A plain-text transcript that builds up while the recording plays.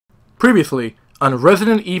Previously on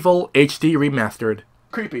Resident Evil HD Remastered.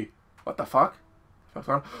 Creepy. What the fuck? What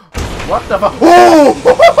the fuck? Oh!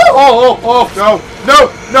 Oh! No!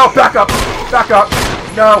 No! No! Back up! Back up!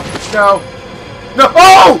 No! No! No!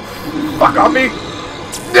 Oh! Fuck on me!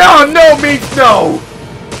 No! No means no!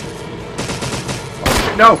 Oh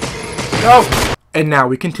shit! No! No! And now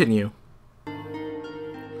we continue.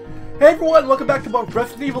 Hey everyone, welcome back to more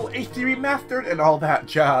Resident Evil HD Remastered and all that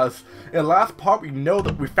jazz. In the last part, we know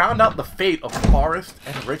that we found out the fate of Forrest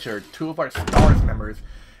and Richard, two of our S.T.A.R.S members.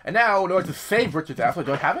 And now, in order to save Richard's ass,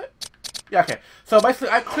 do I have it? Yeah, okay. So basically,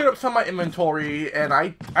 I cleared up some of my inventory, and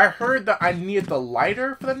I heard that I needed the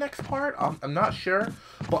lighter for the next part. I'm not sure,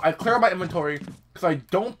 but I cleared up my inventory because I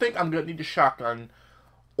don't think I'm gonna need the shotgun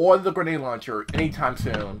or the grenade launcher anytime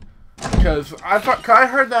soon. Because I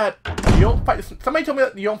heard that you don't fight. Somebody told me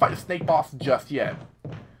that you don't fight the snake boss just yet.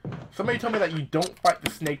 Somebody told me that you don't fight the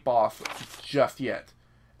snake boss just yet,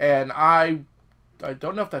 and I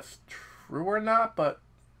don't know if that's true or not. But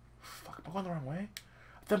fuck, am I going the wrong way?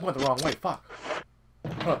 I think I'm going the wrong way. Fuck.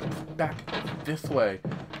 Hold up, it's back this way.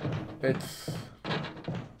 Is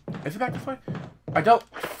it back this way? I don't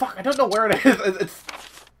know where it is.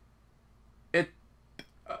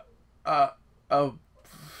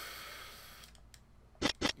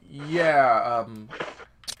 Yeah,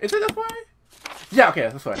 is it this way? Yeah, okay,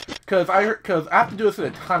 that's this way. Cause I have to do this in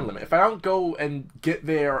a time limit. If I don't go and get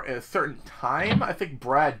there at a certain time, I think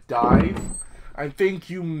Brad dies. I think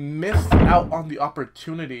you miss out on the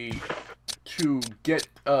opportunity to get,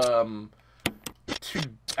 I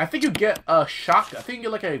think you get a shock. I think you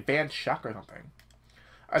get like an advanced shock or something.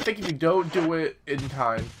 I think if you don't do it in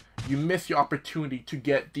time, you miss your opportunity to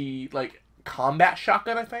get the, like, combat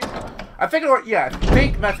shotgun, I think. I think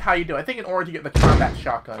that's how you do it. I think in order to get the combat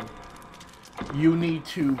shotgun, you need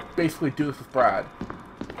to basically do this with Brad.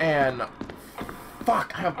 And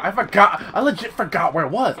fuck, I forgot. I legit forgot where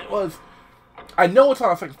it was. I know it's on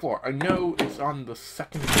the second floor. I know it's on the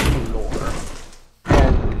second floor.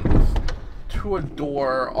 And to a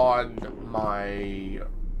door on my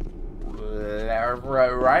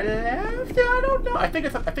right, left. I don't know. I think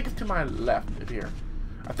it's to my left here.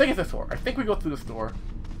 I think it's this door. I think we go through this door.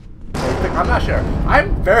 I'm not sure.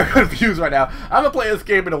 I'm very confused right now. I haven't played this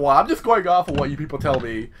game in a while. I'm just going off of what you people tell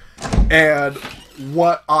me and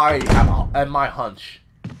what I have and my hunch.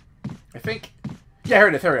 I think. Yeah, here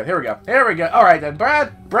it is. Here we go. Here we go. All right then,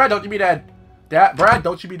 Brad, don't you be dead. Brad,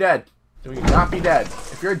 don't you be dead. Do you not be dead?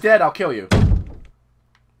 If you're dead, I'll kill you.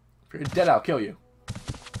 If you're dead, I'll kill you.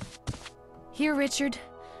 Here, Richard.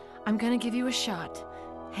 I'm gonna give you a shot.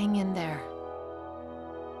 Hang in there.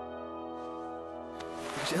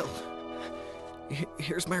 Jill,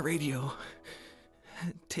 here's my radio.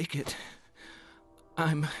 Take it.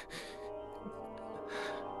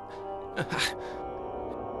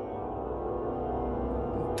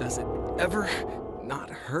 Does it ever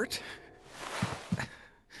not hurt?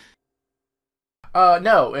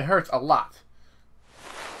 No, it hurts a lot.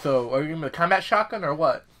 So, are you giving me a combat shotgun or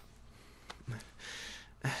what?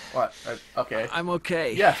 What? Okay. I'm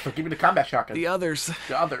okay. Yeah, so give me the combat shotgun. The others.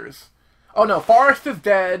 Oh no, Forrest is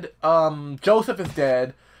dead, Joseph is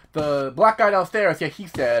dead, the black guy downstairs, yeah,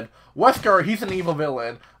 he's dead, Wesker, he's an evil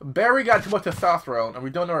villain, Barry got too much testosterone, and we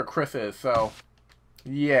don't know where Chris is, so,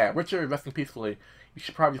 yeah, Richard resting peacefully. You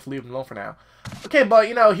should probably just leave him alone for now. Okay, but,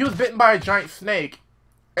 you know, he was bitten by a giant snake,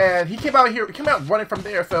 and he came out running from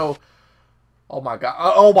there, so, oh my god,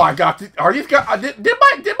 are these guys, did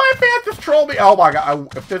my fans just troll me? Oh my god,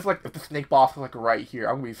 if the snake boss is like right here,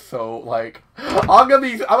 I'm gonna be so, like,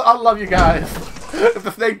 I love you guys. If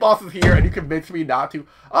the snake boss is here and you convince me not to,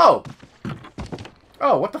 oh,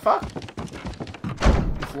 what the fuck?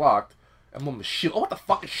 It's locked. I'm on the shield. Oh, what the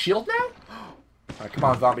fuck, is shield now? Alright, come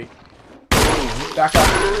on, zombie. Back up.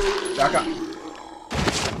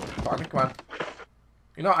 Zombie, come on.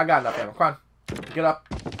 You know, I got enough ammo, come on. Get up.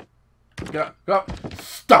 Go up.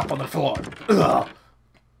 Stop on the floor. Ugh.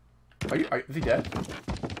 Is he dead?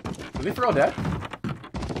 Is he for real dead?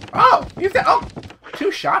 Oh, he's dead. Oh,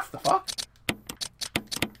 2 shots. The fuck?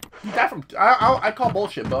 He died from. I call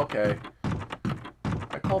bullshit, but okay.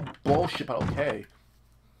 I call bullshit, but okay.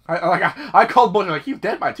 I called bullshit. Like, he's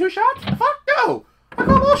dead by 2 shots. The fuck? No. I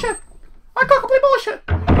call bullshit. I call complete bullshit.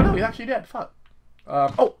 Oh no, he's actually dead. Fuck.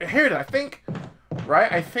 Oh, here it is. I think.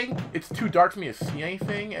 Right? I think it's too dark for me to see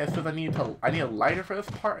anything, and it says I need a lighter for this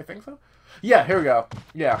part. I think so. Yeah, here we go.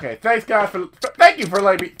 Yeah, okay. Thanks, guys, thank you for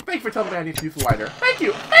telling me I need to use the lighter. Thank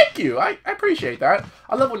you. I appreciate that.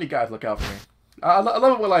 I love when you guys look out for me. I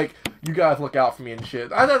love it when, like, you guys look out for me and shit.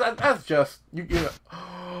 That's just you know.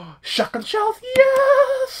 Shotgun shells,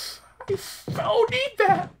 yes. I so need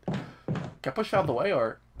that. Can I push out of the way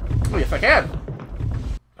or? Oh, yes, I can.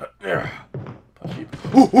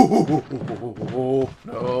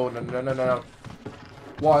 No, no, no, no, no.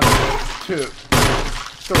 1, 2,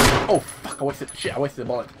 3. Oh, fuck, I wasted, shit, I wasted a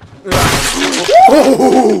bullet.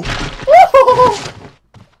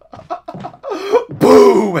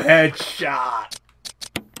 Boom, headshot.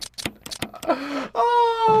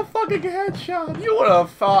 Oh, fucking headshot. You would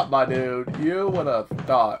have thought, my dude. You would have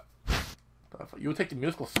thought. You would take the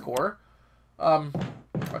musical score?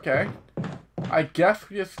 Okay. I guess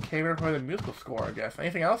we just came here for the musical score, I guess.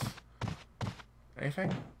 Anything else?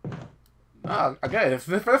 Anything? Ah, okay, this is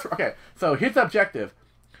the first. Okay, so here's the objective.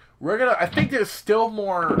 We're gonna. I think there's still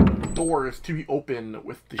more doors to be opened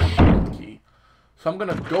with the shield key. So I'm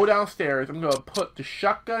gonna go downstairs. I'm gonna put the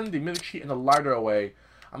shotgun, the music sheet, and the lighter away.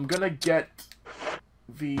 I'm gonna get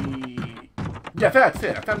the. Yeah, that's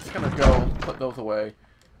it. I'm just gonna go put those away,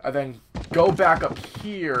 and then go back up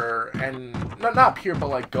here and not up here, but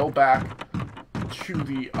like go back to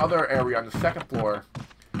the other area on the second floor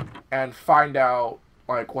and find out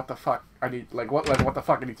like what the fuck I need, what the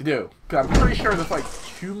fuck I need to do. Cause I'm pretty sure there's like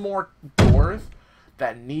 2 more doors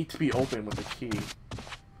that need to be opened with the key.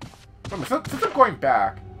 Remember, since I'm going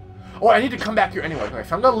back, oh, I need to come back here anyway. Okay,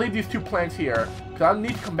 so I'm gonna leave these 2 plants here because I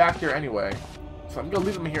need to come back here anyway. So I'm gonna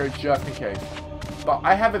leave them here just in case. But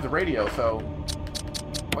I have his radio, so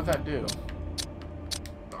what does that do?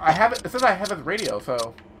 I have it. It says I have his radio,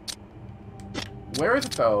 so where is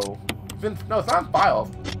it though? No, it's not in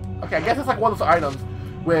files. Okay, I guess it's like one of those items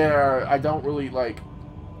where I don't really like.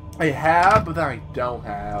 I have, but then I don't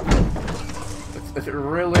have. It's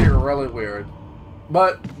really, really weird.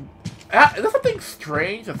 But there's something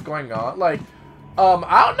strange that's going on. Like,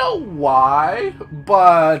 I don't know why,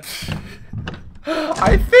 but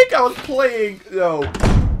I think I was playing,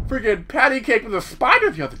 freaking patty cake with a spider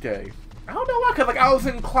the other day. I don't know why, cause like I was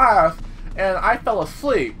in class and I fell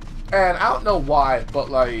asleep, and I don't know why, but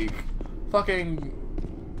like, fucking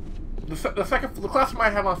the classroom I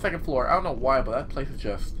have on the second floor. I don't know why, but that place is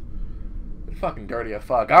just fucking dirty as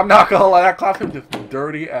fuck. I'm not gonna lie, that classroom is just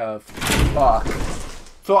dirty as fuck.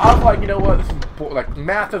 So I was like, you know what? This is like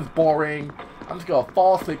math is boring. I'm just gonna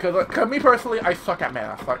fall asleep because me personally, I suck at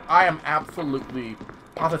math. Like I am absolutely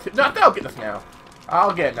positive. No, I'll get this now.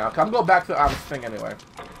 I'll get it now. Cause I'm going back to the honest thing anyway.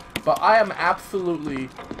 But I am absolutely,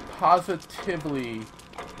 positively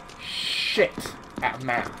shit at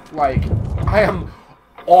math. Like, I am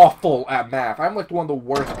awful at math. I'm like one of the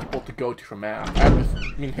worst people to go to for math. I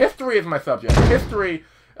mean, history is my subject. History,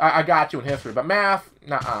 I got you in history. But math,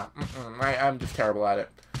 nuh-uh. I'm just terrible at it.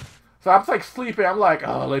 So I'm just like sleeping. I'm like,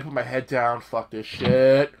 oh, let me put my head down. Fuck this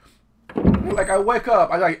shit. Like, I wake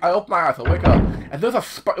up. I open my eyes. I wake up. And there's a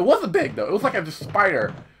spider. It wasn't big, though. It was like a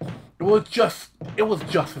spider. It was just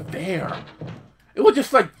there. It was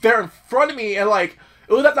just like there in front of me, and like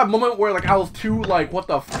it was at that moment where like I was too like what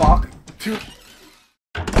the fuck to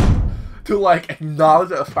like acknowledge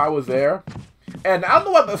that a spider was there. And I don't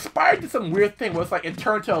know what, the spider did some weird thing where it's like it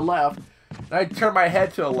turned to the left, and I turned my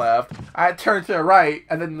head to the left, I turned to the right,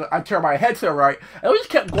 and then I turned my head to the right, and we just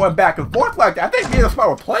kept going back and forth like that. I think me and the spider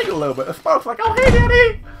were playing a little bit. The spider was like, oh hey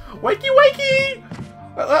daddy, wakey wakey,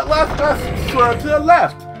 let's swerve to the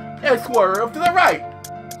left. And swerve to the right.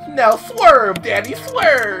 Now swerve, daddy,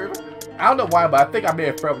 swerve. I don't know why, but I think I made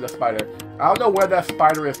a friend with the spider. I don't know where that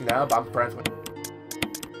spider is now, but I'm friends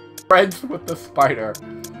with the spider.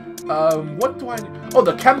 What do I need? Oh,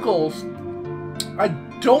 the chemicals. I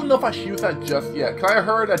don't know if I should use that just yet. Cause I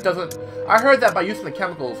heard that by using the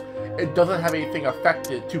chemicals, it doesn't have anything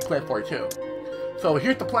affected to Plant 42. So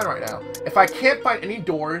here's the plan right now. If I can't find any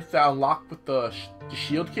doors that unlock with the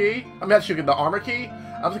shield key, I mean not shield key, the armor key,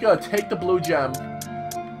 I'm just gonna take the blue gem,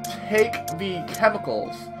 take the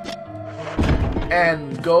chemicals,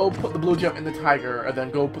 and go put the blue gem in the tiger, and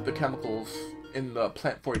then go put the chemicals in the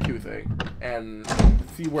Plant 42 thing, and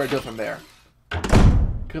see where it goes from there.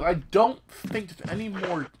 Because I don't think there's any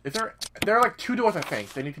more. There are like 2 doors I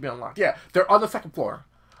think they need to be unlocked. Yeah, they're on the second floor.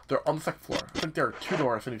 They're on the second floor. I think there are 2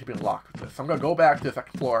 doors that need to be unlocked with this. So I'm gonna go back to the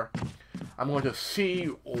second floor. I'm going to see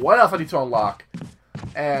what else I need to unlock,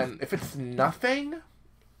 and if it's nothing.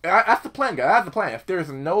 That's the plan, guys. That's the plan. If there's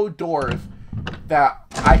no doors that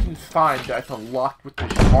I can find that's unlocked with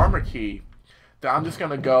the armor key, then I'm just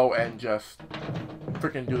gonna go and just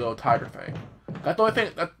freaking do the little tiger thing. That's the only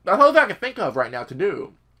thing. That's the only thing I can think of right now to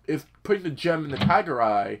do is putting the gem in the tiger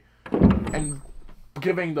eye and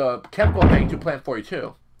giving the chemical thing to Plant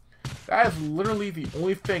 42. That is literally the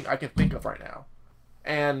only thing I can think of right now,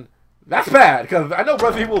 and that's bad because I know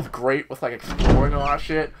Resident Evil is great with like exploring all that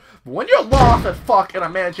shit. But when you're lost as fuck in a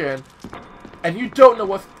mansion, and you don't know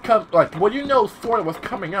what's when you know sort of what's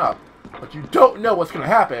coming up, but you don't know what's gonna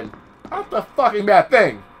happen, That's a fucking bad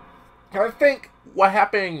thing. I think what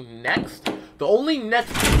happened next, the only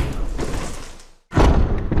next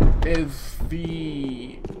is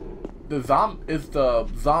the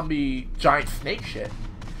zombie giant snake shit.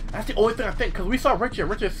 That's the only thing I think, because we saw Richard.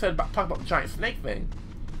 Richard said talk about the giant snake thing,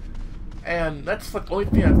 and that's like the only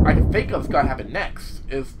thing I can think of is gonna happen next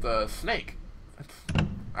is the snake.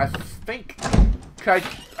 I think.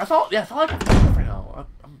 That's all I can think of right now.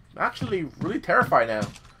 I'm actually really terrified now.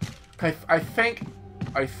 I think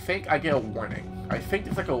I get a warning. I think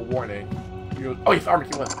it's like a warning. Oh yes, armor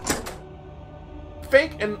key was.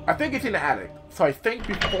 I think it's in the attic. So I think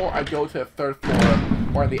before I go to the 3rd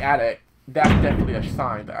floor or in the attic, that's definitely a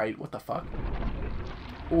sign that I. What the fuck?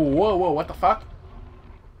 Ooh, whoa, what the fuck?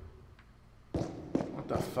 What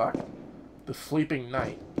the fuck? The sleeping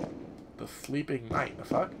night. The sleeping night. The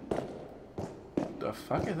fuck? The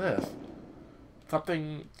fuck is this?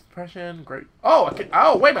 Something suppression. Great. Oh, okay.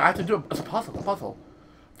 Oh, wait a minute. I have to do a puzzle. A puzzle.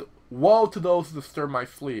 Woe to those who disturb my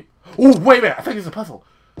sleep. Oh, wait a minute. I think it's a puzzle.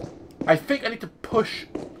 I think I need to push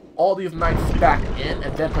all these knights back in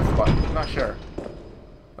and then press the button. I'm not sure.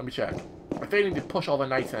 Let me check. I think I need to push all the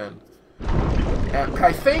knights in. And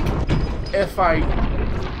I think if I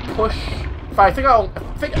push, if I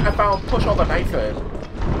push all the knights in,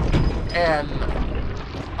 and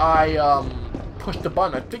I push the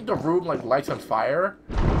button, I think the room like lights on fire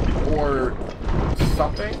or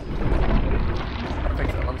something. I think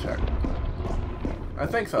so. Let me check. I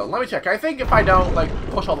think so. Let me check. I think if I don't like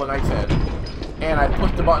push all the knights in, and I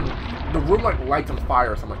push the button, the room like lights on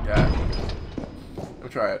fire or something like that. Let me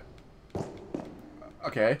try it.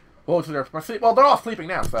 Okay. Well, so they're sleep. Well, they're all sleeping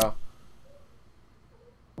now, so.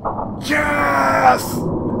 Yes!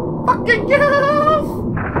 Fucking yes!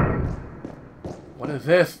 What is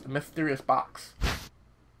this? The mysterious box.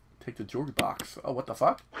 Take the jewelry box. Oh, what the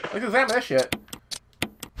fuck? Let's examine this shit.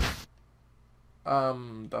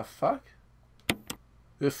 The fuck?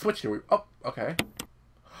 There's a switch here. Oh, okay.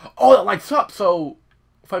 Oh, it lights up. So,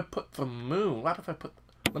 if I put the moon, what if I put?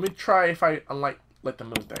 Let me try if I unlight the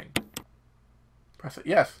moon thing. Press it.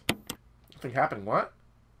 Yes. Nothing happening. What?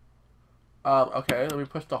 Okay. Let me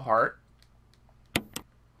push the heart.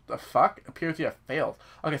 The fuck? Appears to have failed.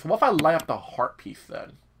 Okay, so what if I light up the heart piece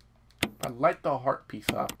then? If I light the heart piece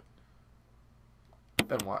up,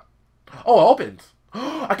 then what? Oh, it opens.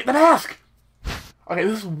 I get the mask. Okay,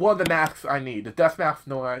 this is one of the masks I need. The death mask,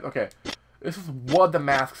 no eyes. Okay, this is one of the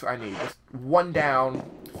masks I need. Just 1 down,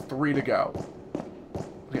 3 to go.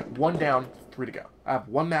 Okay, 1 down, 3 to go. I have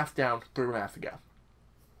 1 mask down, 3 masks to go.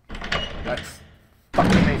 That's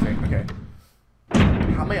fucking amazing. Okay,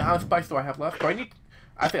 how many iron spikes do I have left? Do I need?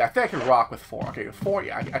 I think I can rock with 4. Okay, 4.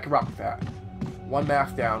 Yeah, I can rock with that. 1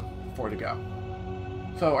 mask down, 4 to go.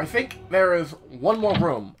 So I think there is 1 more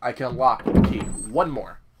room I can unlock with the key. 1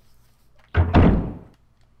 more. Am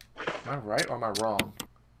I right or am I wrong?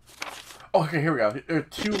 Oh, okay, here we go. There are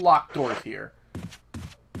 2 locked doors here.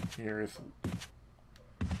 Here is...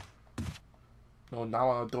 No, not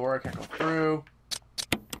on the door. I can't go through.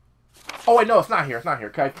 Oh, wait, no, it's not here. It's not here.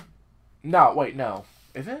 Okay. No, wait, no.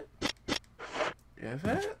 Is it? Is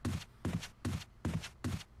it?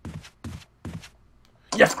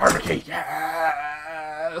 Yes, armor key!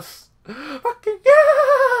 Yes! Fucking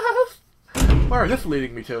yes! Where is this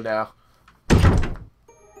leading me to now?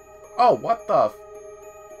 Oh, what the?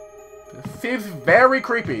 This seems very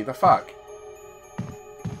creepy. The fuck?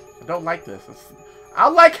 I don't like this. I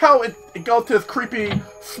like how it goes to this creepy,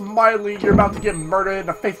 smiley, you're about to get murdered in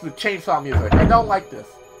the face with chainsaw music. I don't like this.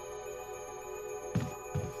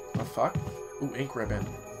 The fuck? Ooh, ink ribbon.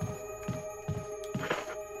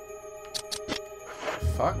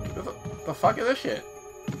 Fuck? The fuck is this shit?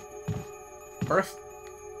 First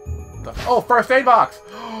aid box!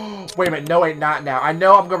 Wait a minute, no wait, not now. I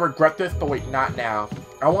know I'm gonna regret this, but wait, not now.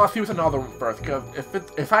 I wanna see what's in the other room first, because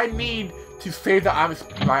if I need to save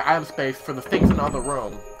my item space for the things in the other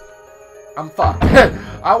room, I'm fucked.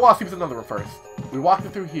 I wanna see what's in the other room first. We walked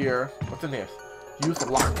through here. What's in this? Use the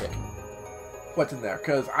lockpick. What's in there?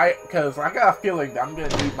 Cause I got a feeling that I'm gonna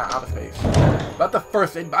need my item space. Not the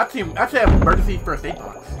first aid box. That's an emergency first aid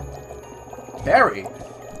box. Barry.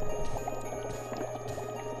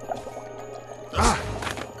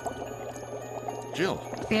 Jill.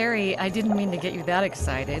 Barry, I didn't mean to get you that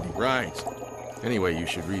excited. Right. Anyway, you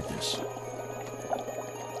should read this.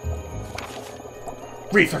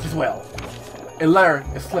 Research as well. A letter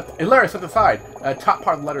is slipped aside. The top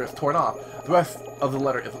part of the letter is torn off. The rest of the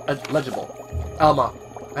letter is legible. Alma,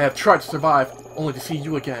 I have tried to survive only to see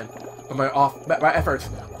you again. But my efforts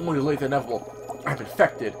only delay the inevitable. I'm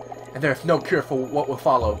infected, and there is no cure for what will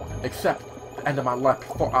follow, except the end of my life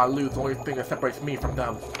before I lose the only thing that separates me from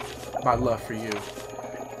them. my love for you.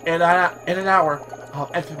 In an hour, I'll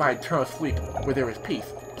enter my eternal sleep where there is peace.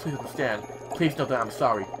 Please understand. Please know that I'm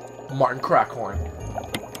sorry. Martin Crackhorn.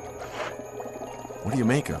 What do you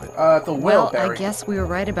make of it? The will, Well, Barry. I guess we were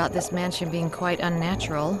right about this mansion being quite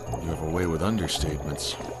unnatural. You have a way with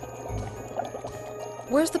understatements.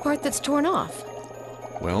 Where's the part that's torn off?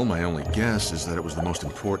 Well, my only guess is that it was the most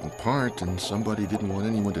important part, and somebody didn't want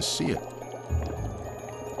anyone to see it.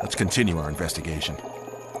 Let's continue our investigation.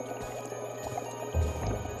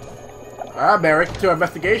 Alright, Barry, to our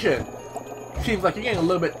investigation. Seems like you're getting a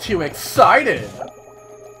little bit too excited.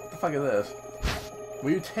 What the fuck is this?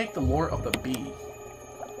 Will you take the lore of the bee?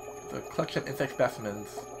 The collection of insect specimens.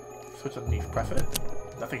 Switch underneath, press it.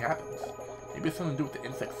 Nothing happens. Maybe it's something to do with the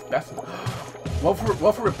insect specimen. What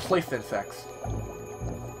if we replace the insects?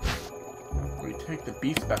 We take the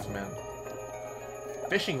bee specimen.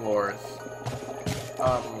 Fishing lures.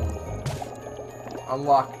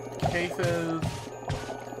 Unlock cases.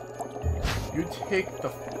 You take the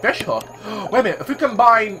fish hook. Wait a minute, if we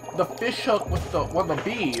combine the fish hook with the one of the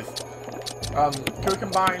bees, can we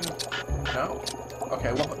combine? No?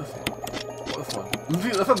 Okay, what about this one? What this one?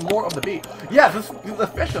 This is more of the bee. Yeah, this is the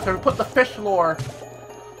fish. So we put the fish lore.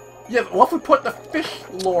 Yeah, what if we put the fish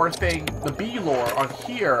lore thing, the bee lore, on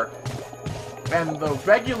here, and the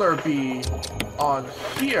regular bee on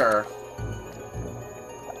here?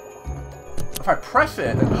 If I press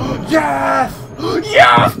it, yes!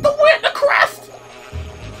 Yes! The win! The crest!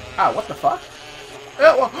 Ah, what the fuck?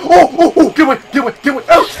 Oh, get away, get away, get away!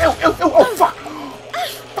 Oh, fuck!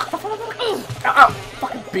 Ow,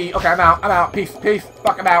 fucking bee. Okay, I'm out, peace,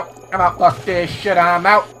 fuck, I'm out, fuck this shit, I'm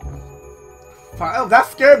out. Oh, that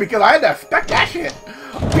scared me because I had to expect that shit.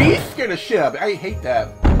 Bees scared the shit out of me. I hate that.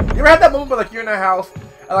 You ever had that moment where like you're in a house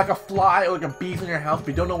and like a fly or like a bee's in your house, but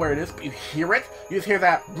you don't know where it is, but you hear it? You just hear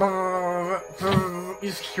that. You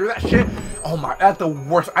just hear that shit? Oh my, that's the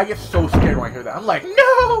worst. I get so scared when I hear that. I'm like,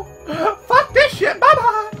 no! Fuck this shit,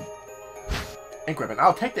 bye-bye! Ink ribbon.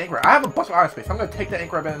 I'll take the ink ribbon. I have a bunch of art space. I'm gonna take the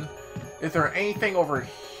ink ribbon. Is there anything over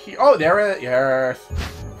here? Oh, there it is. Yes.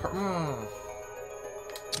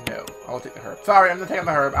 No, I won't take the herb. Sorry, I'm not taking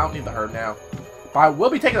the herb. I don't need the herb now. But I will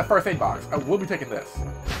be taking the first aid box. I will be taking this.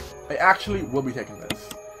 I actually will be taking this.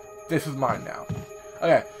 This is mine now.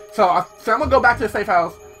 Okay, so I'm gonna go back to the safe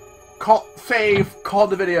house, call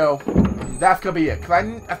the video. That's gonna be it. Cause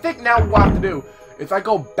I think now what I have to do is I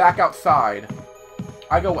go back outside.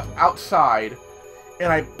 I go outside,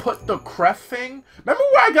 and I put the crest thing. Remember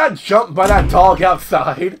where I got jumped by that dog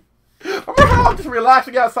outside? Remember how I'm just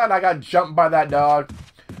relaxing outside and I got jumped by that dog?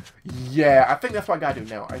 Yeah, I think that's what I gotta do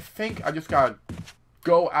now. I think I just gotta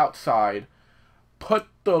go outside, put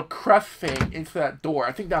the crest thing into that door.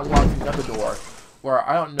 I think that unlocks another door where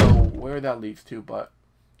I don't know where that leads to, but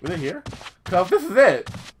is it here? Cause if this is it,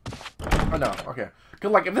 oh no, okay.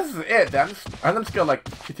 Cause like if this is it, then I'm just gonna like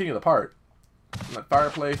continue the part. That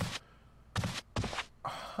fireplace.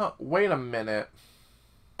 Huh, wait a minute.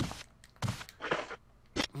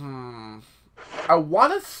 I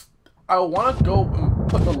wanna go and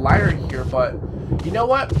put the lighter here, but you know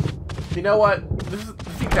what? This is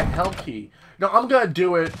the helm key. No, I'm gonna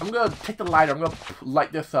do it. I'm gonna take the lighter. I'm gonna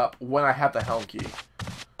light this up when I have the helm key.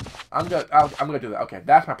 I'm gonna do that. Okay,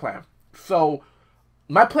 that's my plan. So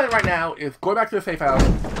my plan right now is going back to the safe house,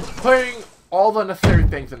 putting all the necessary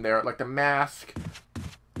things in there, like the mask,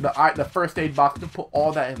 the first aid box, to put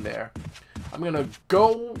all that in there. I'm gonna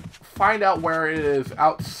go find out where it is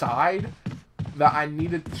outside that I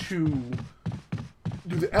needed to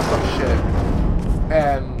do the emblem shit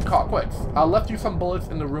and call it quits. I left you some bullets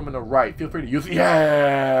in the room on the right. Feel free to use it.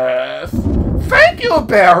 Yes! Thank you,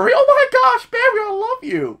 Barry! Oh my gosh, Barry, I love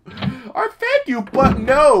you! Alright, thank you, but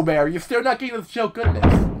no, Barry, you're still not getting the show goodness.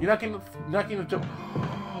 You're not getting the show.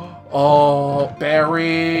 Oh,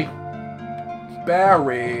 Barry.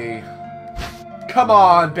 Barry. Come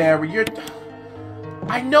on, Barry,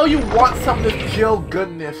 I know you want some of this Jill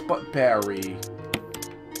goodness, but Barry.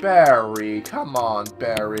 Barry, come on,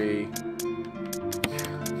 Barry.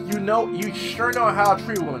 You sure know how to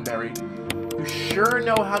treat a woman, Barry. You sure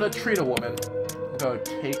know how to treat a woman. I'm gonna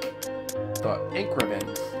take the ink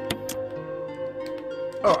ribbons.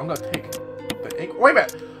 Oh, I'm gonna take the ink. Wait a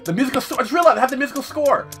minute! The musical score. I just realized I have the musical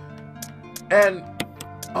score. And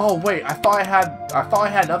oh wait, I thought I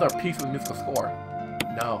had another piece of the musical score.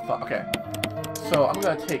 No, okay. So I'm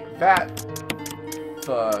gonna take that.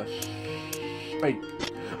 Wait,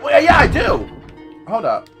 yeah, I do. Hold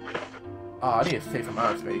up. Oh, I need to save some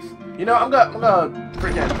art space. You know, I'm gonna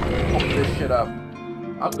freaking open this shit up.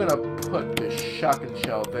 I'm gonna put this shotgun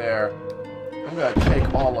shell there. I'm gonna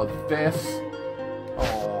take all of this.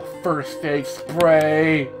 Oh, first aid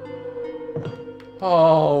spray.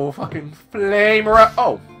 Oh, fucking flame round.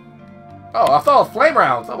 Oh, I saw flame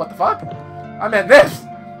rounds. Oh, what the fuck? I meant this.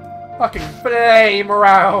 Fucking flame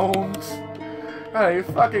rounds. Hey,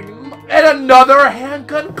 fucking, and another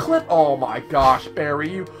handgun clip. Oh my gosh,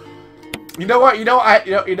 Barry, you know what? You know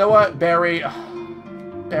what, Barry?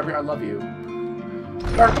 Barry, I love you.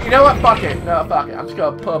 Barry, you know what? Fuck it. No, fuck it. I'm just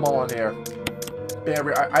gonna put them all in here.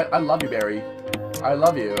 Barry, I love you, Barry. I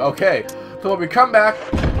love you. Okay, so when we come back,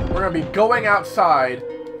 we're gonna be going outside.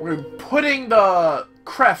 We're gonna be putting the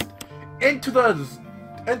crest into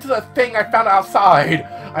the thing I found outside.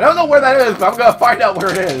 I don't know where that is, but I'm gonna find out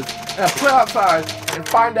where it is. And I'll put it outside and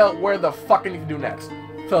find out where the fuck I need to do next.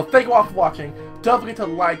 So thank you all for watching. Don't forget to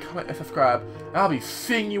like, comment, and subscribe. And I'll be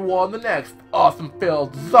seeing you all in the next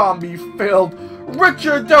awesome-filled, zombie-filled,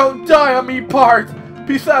 Richard Don't Die on Me part.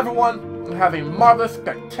 Peace out, everyone, and have a marvelous,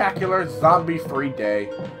 spectacular, zombie-free day.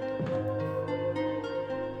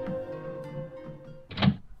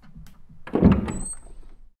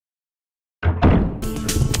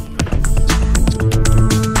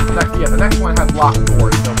 The next one has locked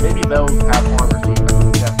doors, so maybe those have armor, so you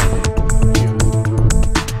can definitely use.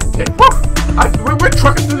 Okay, woo! We're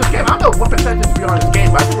trucking through this game. I don't know what percentage we are in this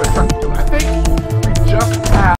game, but I think we're trucking through it. I think we just passed